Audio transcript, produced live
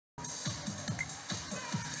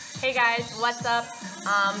Hey guys, what's up?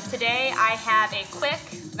 Today I have a quick,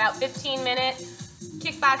 about 15-minute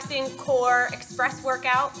kickboxing core express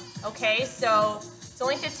workout. Okay, so it's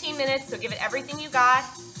only 15 minutes, so give it everything you got.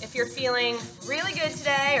 If you're feeling really good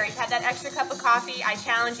today or you've had that extra cup of coffee, I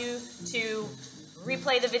challenge you to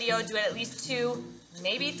replay the video, do it at least 2,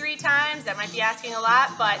 maybe 3 times. That might be asking a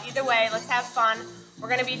lot, but either way, let's have fun. We're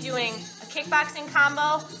going to be doing a kickboxing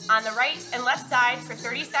combo on the right and left side for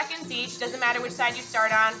 30 seconds each. Doesn't matter which side you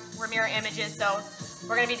start on. We're mirror images, so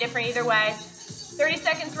we're going to be different either way. 30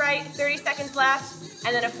 seconds right, 30 seconds left,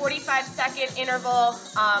 and then a 45-second interval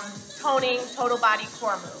toning total body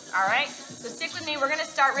core move. All right? So stick with me. We're going to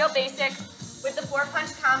start real basic with the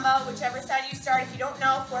 4-punch combo, whichever side you start. If you don't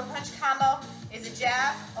know, 4-punch combo is a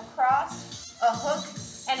jab, a cross, a hook,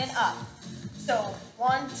 and an up. So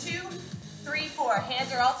 1, 2, 3, 4.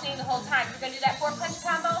 Hands are alternating the whole time. You're going to do that 4-punch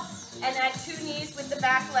combo and add 2 knees with the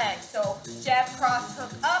back leg. So jab, cross,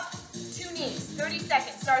 hook, up, 2 knees. 30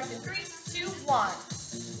 seconds. Starts in 3, 2, 1.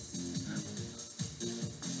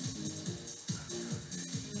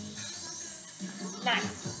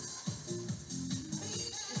 Nice.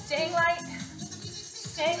 Staying light,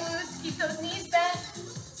 staying loose. Keep those knees bent,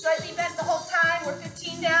 slightly bent the whole time. We're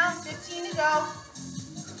 15 down, 15 to go.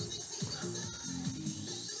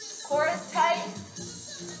 Core is tight.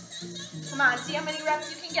 Come on, see how many reps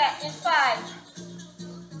you can get in 5,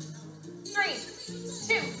 3,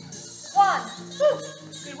 2, 1. Woo.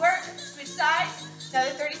 Good work. Switch sides.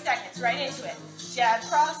 Another 30 seconds. Right into it. Jab,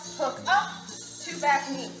 cross, hook, up, 2 back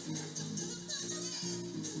knees.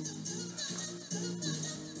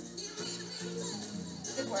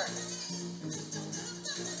 Good work.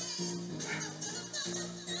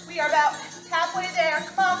 We are about halfway there.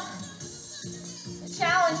 Come on. The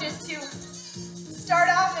challenge is to start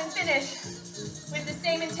off and finish with the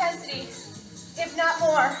same intensity, if not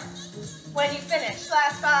more, when you finish.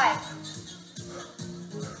 Last 5,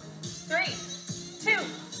 3, 2,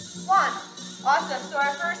 1. Awesome. So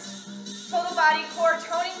our first total body core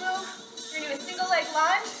toning move, you're going to do a single leg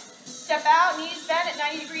lunge, step out, knees bent at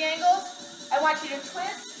 90-degree angles. I want you to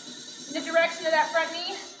twist in the direction of that front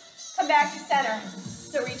knee, come back to center.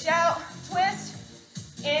 So reach out, twist,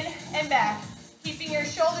 in and back. Keeping your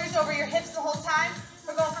shoulders over your hips the whole time.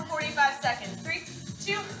 We're going for 45 seconds. 3,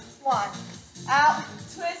 2, 1. Out,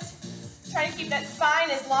 twist. Try to keep that spine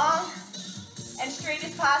as long and straight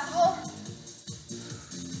as possible.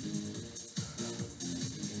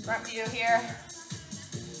 Front view here.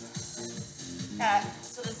 Okay,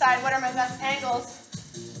 so decide what are my best angles.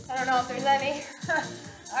 I don't know if there's any.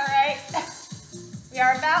 All right, we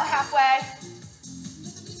are about halfway.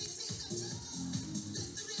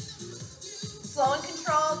 Slow and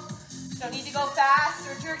controlled. Don't need to go fast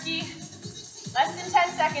or jerky. Less than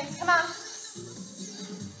 10 seconds. Come on.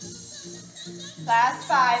 Last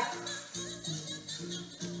 5,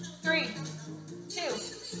 3, 2,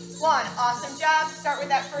 1. Awesome job. Start with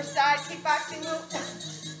that first side kickboxing move.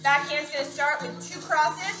 Backhand's going to start with 2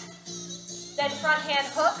 crosses, then front hand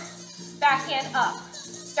hook, backhand up.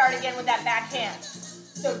 Start again with that backhand.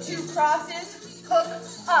 So 2 crosses, hook,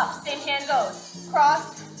 up. Same hand goes.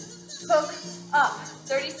 Cross, hook, up.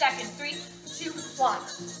 30 seconds. 3, 2, 1.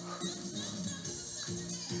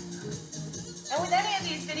 And with any of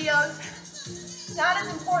these videos, it's not as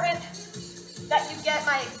important that you get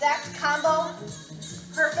my exact combo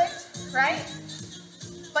perfect, right?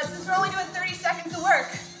 But since we're only doing 30 seconds of work,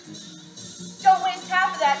 don't waste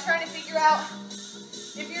half of that trying to figure out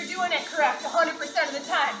if you're doing it correct 100% of the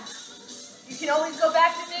time. You can always go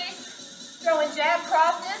back to base, throw in jab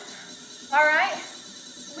crosses. All right,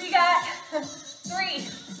 we got 3,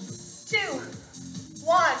 2,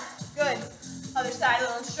 1. Good. Other side, a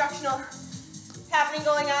little instructional happening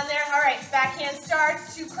going on there. All right, backhand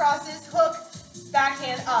starts, 2 crosses, hook,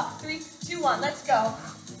 backhand up. 3, 2, 1. Let's go.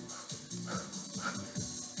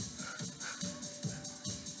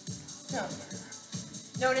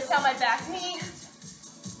 Notice how my back knee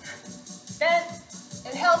bent.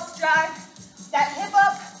 It helps drive that hip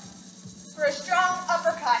up for a strong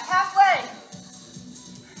uppercut. Halfway.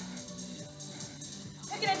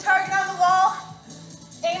 Picking a target on the wall.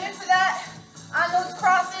 Aiming for that on those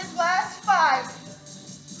crosses. Last 5,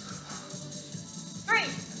 3,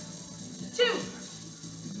 2,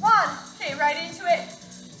 1. Okay, right into it.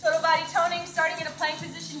 Total body toning, starting in a plank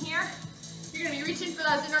position here. You're going to be reaching for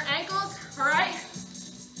those inner ankles, all right?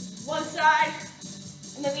 One side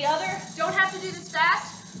and then the other. Don't have to do this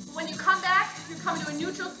fast, but when you come back, you're coming to a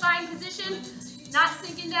neutral spine position, not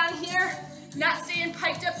sinking down here, not staying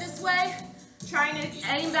piked up this way, trying to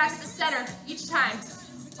aim back to the center each time.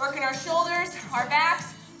 Working our shoulders, our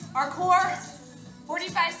backs, our core.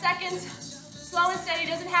 45 seconds. Slow and steady,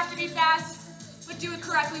 doesn't have to be fast, but do it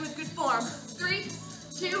correctly with good form. 3,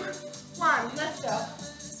 2, 1, let's go.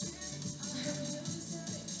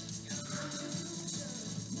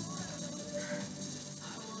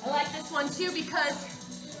 I like this one too because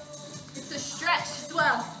it's a stretch as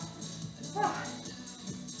well.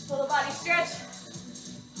 Total body stretch,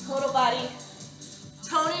 total body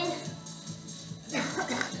toning.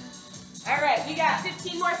 All right, you got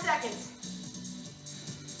 15 more seconds.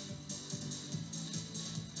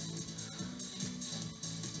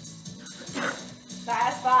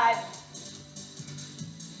 Fast, 5,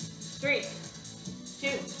 3, 2,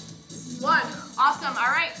 1. Awesome,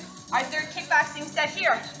 all right. Our third kickboxing set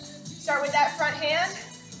here. Start with that front hand.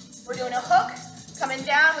 We're doing a hook, coming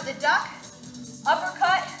down with a duck,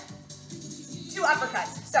 uppercut, 2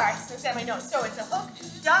 uppercuts. Sorry, look at my notes. So it's a hook,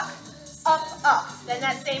 duck, up, up. Then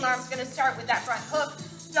that same arm's gonna start with that front hook,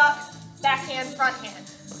 duck, backhand, front hand.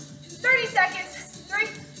 30 seconds, 3,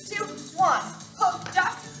 2, 1. Hook,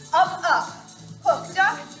 duck, up, up. Hook,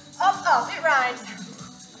 duck, up, up. It rhymes.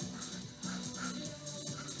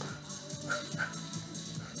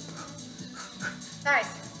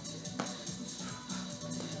 Nice.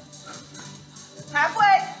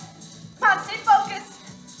 Halfway. Come on, stay focused.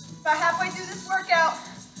 About halfway through this workout.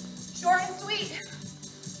 Short and sweet.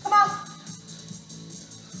 Come on.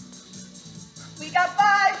 We got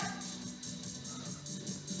 5,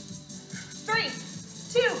 3,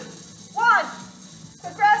 2, 1.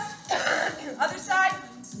 Quick rest. Other side.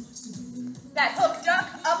 That hook, duck,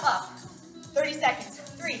 up, up. 30 seconds.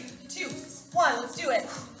 3, 2, 1. Let's do it.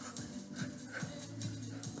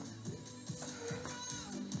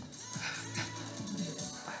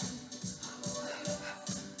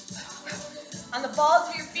 On the balls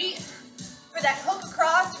of your feet for that hook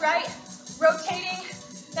across, right? Rotating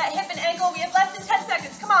that hip and ankle. We have less than 10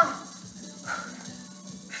 seconds. Come on.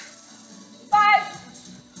 5,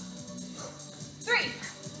 3,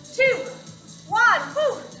 2, 1.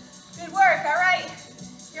 Woo. Good work. All right.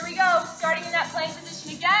 Here we go. Starting in that plank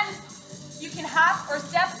position again. You can hop or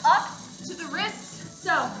step up to the wrist.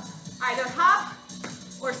 So either hop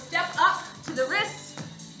or step up to the wrist.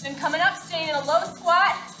 Then coming up, staying in a low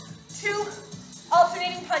squat. 2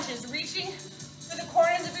 alternating punches, reaching for the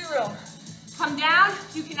corners of your room. Come down,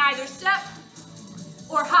 you can either step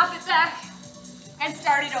or hop it back and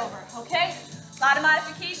start it over, okay? A lot of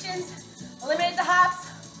modifications, eliminate the hops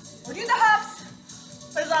or do the hops,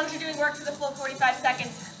 but as long as you're doing work for the full 45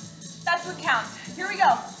 seconds, that's what counts. Here we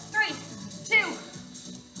go, 3, 2,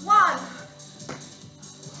 1.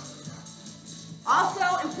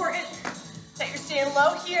 Also important that you're staying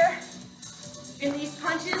low here in these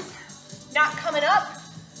punches. Not coming up,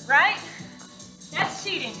 right? That's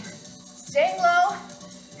cheating. Staying low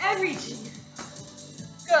and reaching.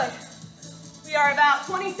 Good. We are about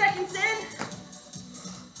 20 seconds in.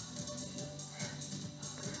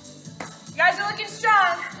 You guys are looking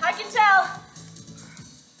strong, I can tell.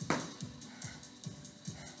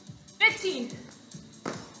 15.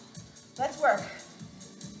 Let's work.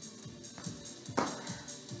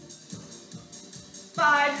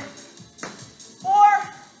 5,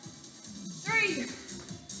 4, 3,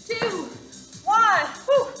 2, 1.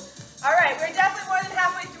 Whew. All right, we're definitely more than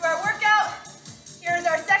halfway through our workout. Here's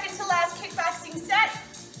our second to last kickboxing set.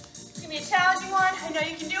 It's gonna be a challenging one. I know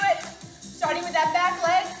you can do it. Starting with that back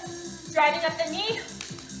leg, driving up the knee.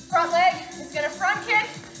 Front leg is gonna front kick.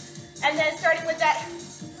 And then starting with that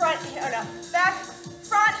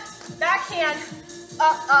front, backhand,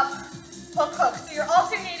 up, up, hook, hook. So you're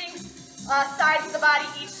alternating sides of the body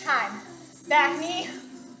each time. Back knee,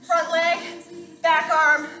 front leg, back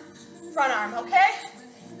arm, front arm, okay?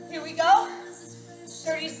 Here we go.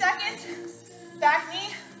 30 seconds. Back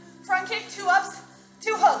knee, front kick, 2 ups,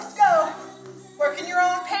 2 hooks. Go. Work in your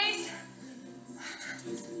own pace.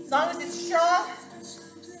 As long as it's strong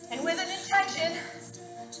and with an intention,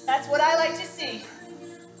 that's what I like to see.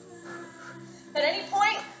 At any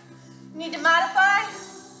point, you need to modify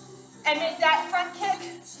and make that front kick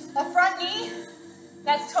a front knee.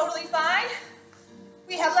 That's totally fine.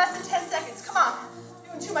 We have less than 10 seconds. Come on.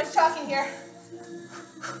 Doing too much talking here.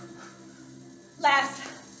 Last.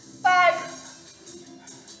 5,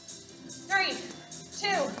 3, 2,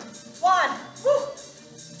 1. Woo.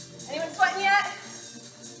 Anyone sweating yet?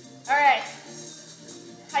 All right.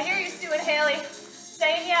 I hear you, Sue and Haley,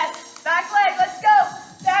 saying yes. Back leg, let's go.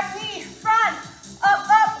 Back knee, front, up,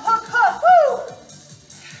 up, hook, hook. Woo.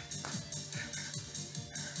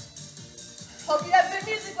 Hope you have good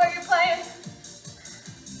music while you're playing.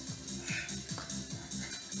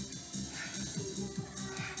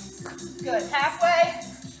 Good, halfway.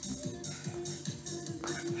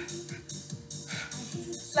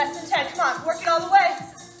 Less than 10, come on, work it all the way.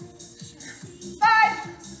 5,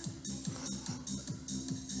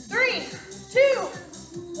 3, 2,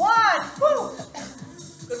 1, woo.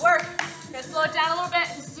 Good work. I'm gonna slow it down a little bit.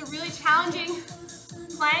 This is a really challenging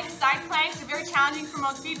plank. Side planks are very challenging for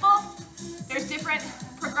most people. There's different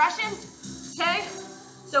progressions, okay?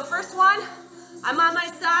 So first one, I'm on my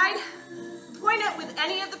side. The point with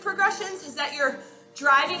any of the progressions is that you're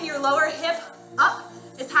driving your lower hip up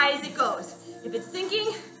as high as it goes. If it's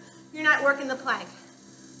sinking, you're not working the plank.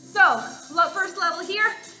 So, first level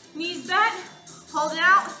here, knees bent, hold it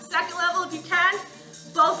out. Second level if you can,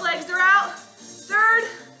 both legs are out. Third,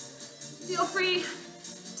 feel free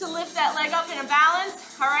to lift that leg up in a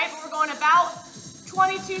balance, all right? But we're going about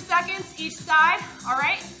 22 seconds each side, all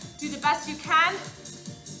right? Do the best you can.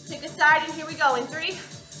 Pick a side and here we go in 3,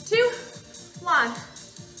 2, 1.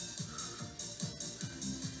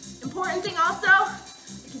 Important thing also,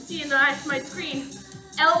 you can see in my screen,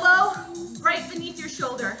 elbow right beneath your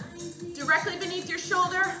shoulder. Directly beneath your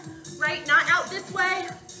shoulder, right? Not out this way,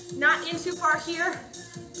 not in too far here,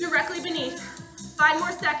 directly beneath. 5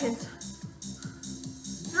 more seconds.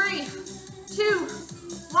 3, 2,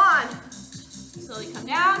 1. Slowly come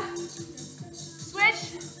down,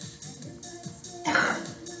 switch.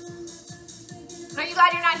 Are you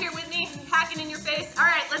glad you're not here with me, hacking in your face? All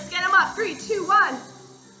right, let's get them up. 3, 2, 1.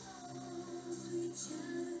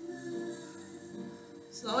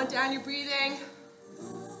 Slow it down, your breathing.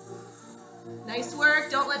 Nice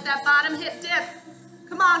work, don't let that bottom hip dip.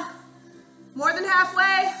 Come on, more than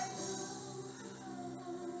halfway.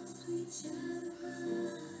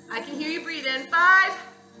 I can hear you breathe in. 5,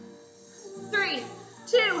 3,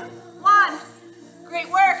 2, 1. Great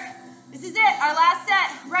work. This is it, our last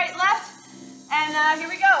set. Right, left, and here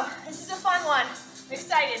we go. This is a fun one. I'm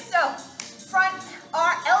excited. So, front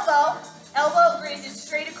elbow grazes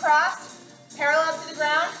straight across, parallel to the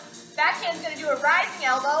ground. Backhand's gonna do a rising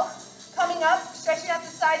elbow, coming up, stretching out the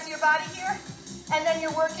sides of your body here, and then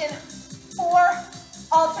you're working 4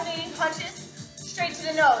 alternating punches straight to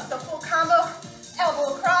the nose. So full combo,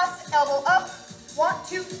 elbow across, elbow up, 1,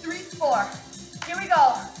 2, 3, 4. Here we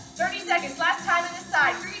go, 30 seconds, last time in this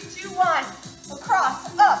side, 3, 2, 1,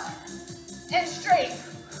 across, up, and straight.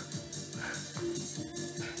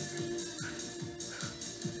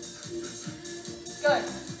 Good.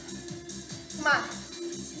 Come on.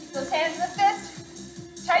 Those hands in the fist.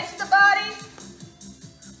 Tight to the body.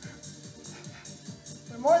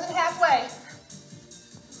 We're more than halfway.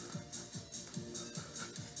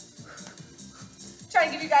 Try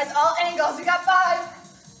to give you guys all angles. We got 5,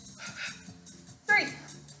 3,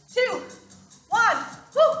 2, 1.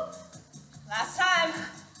 Woo. Last time.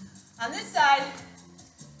 On this side.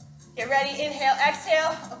 Get ready. Inhale,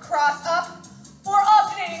 exhale, across, up. 4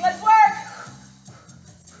 alternating. Let's work.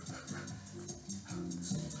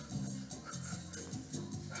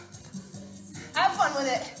 Have fun with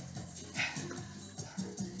it.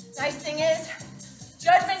 Nice thing is,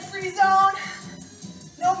 judgment-free zone,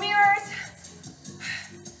 no mirrors,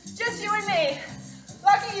 just you and me.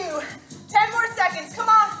 Lucky you. 10 more seconds, come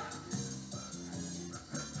on.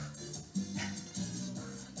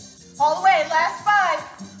 All the way, last 5,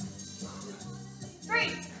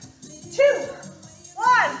 3, 2,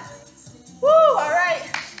 1. Woo, all right.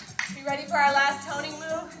 Be ready for our last toning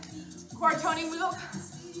move, core toning move.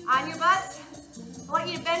 On your butts. I want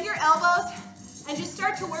you to bend your elbows and just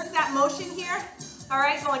start to work that motion here. All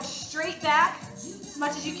right, going straight back as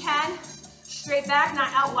much as you can. Straight back, not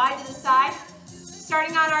out wide to the side.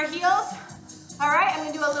 Starting on our heels. All right, I'm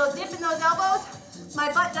gonna do a little dip in those elbows. My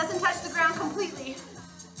butt doesn't touch the ground completely.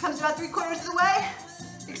 Comes about 3/4 of the way.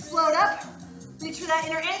 Explode up. Reach for that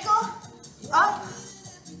inner ankle. Up,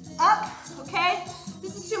 up, okay?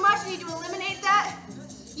 This is too much, you need to eliminate that.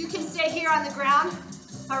 You can stay here on the ground.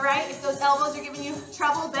 All right, if those elbows are giving you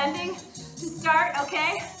trouble bending to start,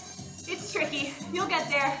 okay? It's tricky, you'll get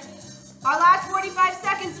there. Our last 45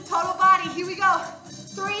 seconds of total body, here we go.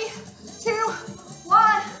 3, 2,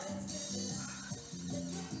 1.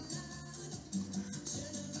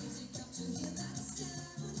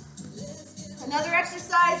 Another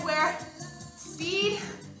exercise where speed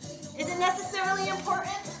isn't necessarily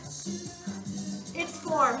important, it's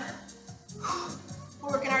form.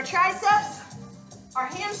 We're working our triceps, our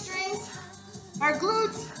hamstrings, our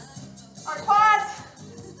glutes, our quads,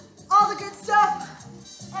 all the good stuff,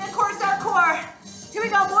 and of course our core. Here we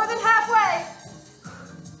go, more than halfway.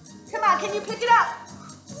 Come on, can you pick it up?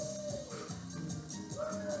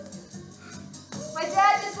 My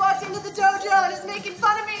dad just walked into the dojo and is making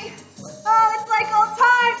fun of me. Oh, it's like old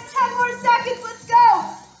times. 10 more seconds, let's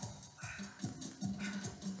go.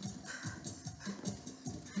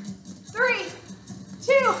 3,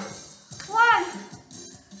 2,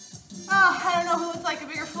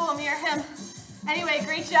 fool me or him. Anyway,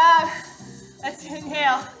 great job. Let's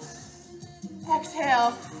inhale.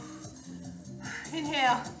 Exhale.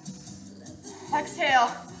 Inhale. Exhale.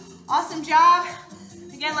 Awesome job.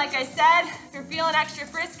 Again, like I said, if you're feeling extra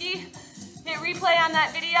frisky, hit replay on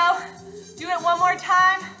that video. Do it one more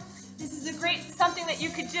time. This is a great something that you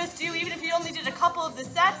could just do even if you only did a couple of the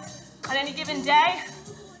sets on any given day.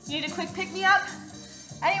 You need a quick pick-me-up?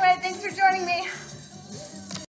 Anyway, thanks for joining me.